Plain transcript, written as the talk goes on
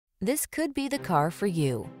This could be the car for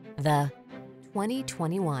you. The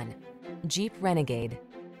 2021 Jeep Renegade.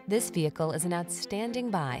 This vehicle is an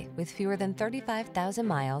outstanding buy with fewer than 35,000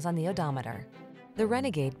 miles on the odometer. The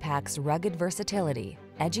Renegade packs rugged versatility,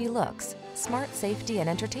 edgy looks, smart safety and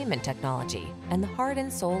entertainment technology, and the heart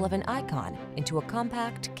and soul of an icon into a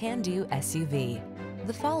compact, can-do SUV.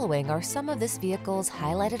 The following are some of this vehicle's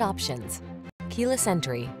highlighted options: keyless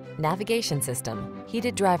entry, navigation system,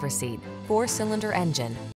 heated driver's seat, 4-cylinder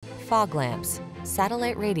engine, fog lamps,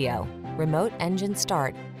 satellite radio, remote engine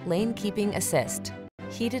start, lane keeping assist,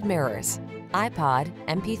 heated mirrors, iPod,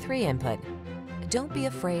 MP3 input. Don't be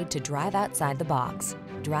afraid to drive outside the box.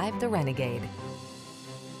 Drive the Renegade.